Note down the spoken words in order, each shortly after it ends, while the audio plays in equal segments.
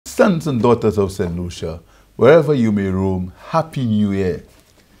Sons and daughters of St. Lucia, wherever you may roam, Happy New Year.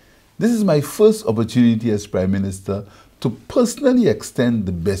 This is my first opportunity as Prime Minister to personally extend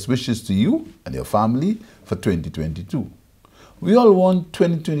the best wishes to you and your family for 2022. We all want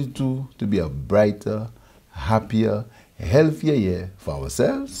 2022 to be a brighter, happier, healthier year for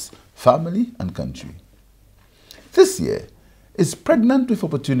ourselves, family and country. This year is pregnant with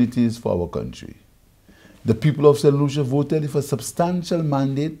opportunities for our country. The people of St. Lucia voted with a substantial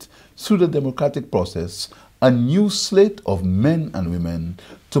mandate through the democratic process, a new slate of men and women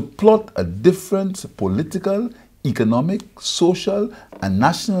to plot a different political, economic, social and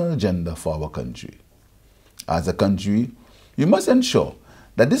national agenda for our country. As a country, we must ensure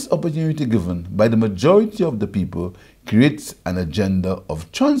that this opportunity given by the majority of the people creates an agenda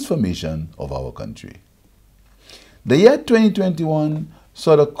of transformation of our country. The year 2021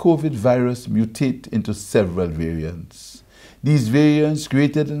 saw the COVID virus mutate into several variants. These variants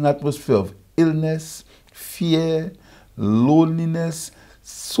created an atmosphere of illness, fear, loneliness,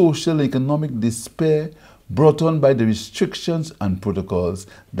 social and economic despair brought on by the restrictions and protocols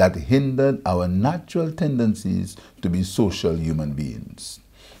that hindered our natural tendencies to be social human beings.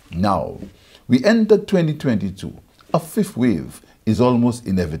 Now, we enter 2022. A fifth wave is almost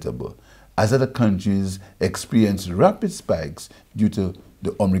inevitable as other countries experience rapid spikes due to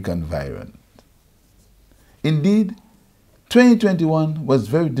the Omicron variant. Indeed, 2021 was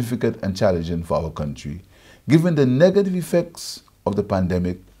very difficult and challenging for our country, given the negative effects of the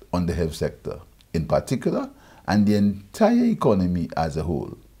pandemic on the health sector, in particular, and the entire economy as a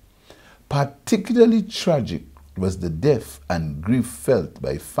whole. Particularly tragic was the death and grief felt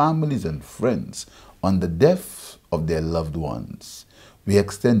by families and friends on the death of their loved ones. We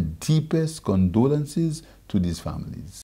extend deepest condolences to these families.